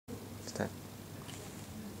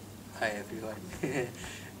Hi everyone.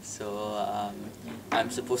 So I'm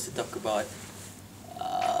supposed to talk about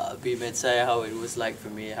BMed Saya, how it was like for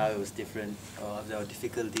me, how it was different, there were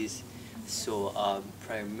difficulties. So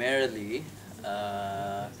primarily,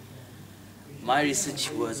 my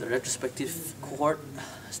research was a retrospective cohort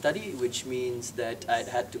study, which means that I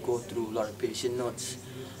had to go through a lot of patient notes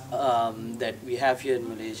that we have here in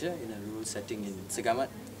Malaysia in a rural setting in Segamat,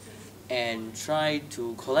 and try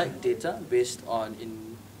to collect data based on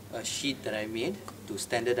a sheet that I made to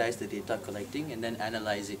standardize the data collecting and then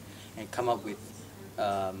analyze it and come up with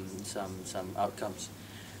some outcomes.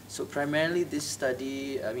 So primarily this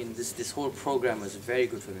study, this whole program was very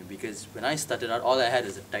good for me, because when I started out, all I had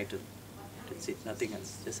was a title. That's it, nothing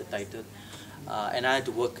else, just a title. And I had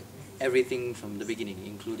to work everything from the beginning,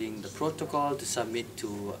 including the protocol to submit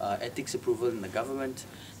to ethics approval in the government,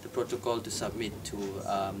 the protocol to submit to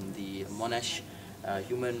the Monash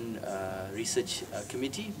Human Research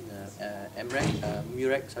Committee,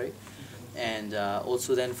 MUREC, sorry, and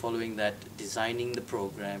also then following that, designing the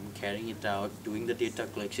program, carrying it out, doing the data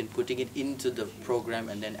collection, putting it into the program,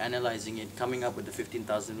 and then analyzing it, coming up with the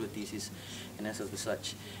 15,000 word thesis, and as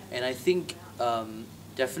such. And I think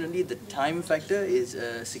definitely the time factor is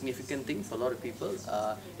a significant thing for a lot of people.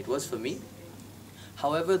 It was for me.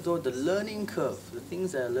 However, though, the learning curve, the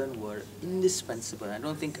things that I learned were indispensable. I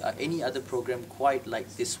don't think any other program quite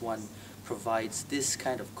like this one provides this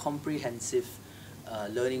kind of comprehensive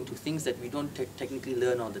learning to things that we don't technically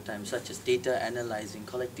learn all the time, such as data analyzing,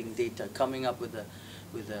 collecting data, coming up with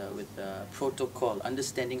a protocol,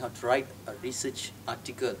 understanding how to write a research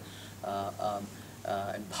article,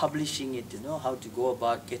 and publishing it, how to go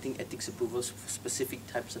about getting ethics approvals for specific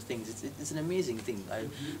types of things. It's an amazing thing.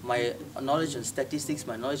 My knowledge on statistics,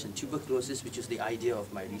 my knowledge on tuberculosis, which is the idea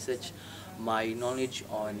of my research, my knowledge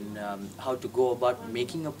on how to go about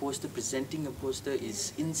making a poster, presenting a poster,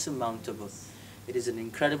 is insurmountable. It is an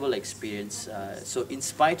incredible experience. So in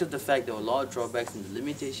spite of the fact there were a lot of drawbacks and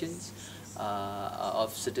limitations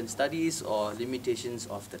of certain studies, or limitations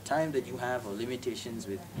of the time that you have, or limitations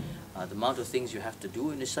with the amount of things you have to do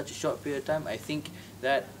in such a short period of time, I think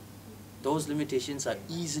that those limitations are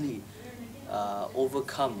easily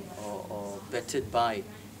overcome or bettered by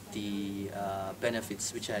the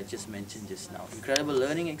benefits which I just mentioned just now. Incredible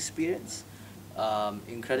learning experience,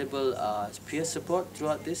 incredible peer support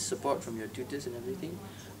throughout this, support from your tutors and everything,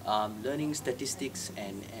 learning statistics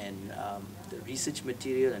and the research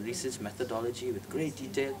material and research methodology with great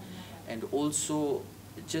detail, and also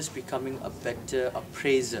just becoming a better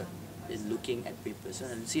appraiser in looking at papers.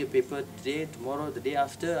 And see a paper today, tomorrow, the day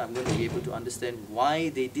after, I'm going to be able to understand why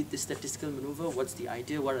they did this statistical maneuver, what's the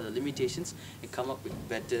idea, what are the limitations, and come up with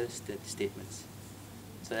better statements.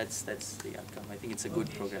 So that's the outcome. I think it's a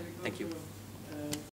good program. Thank you.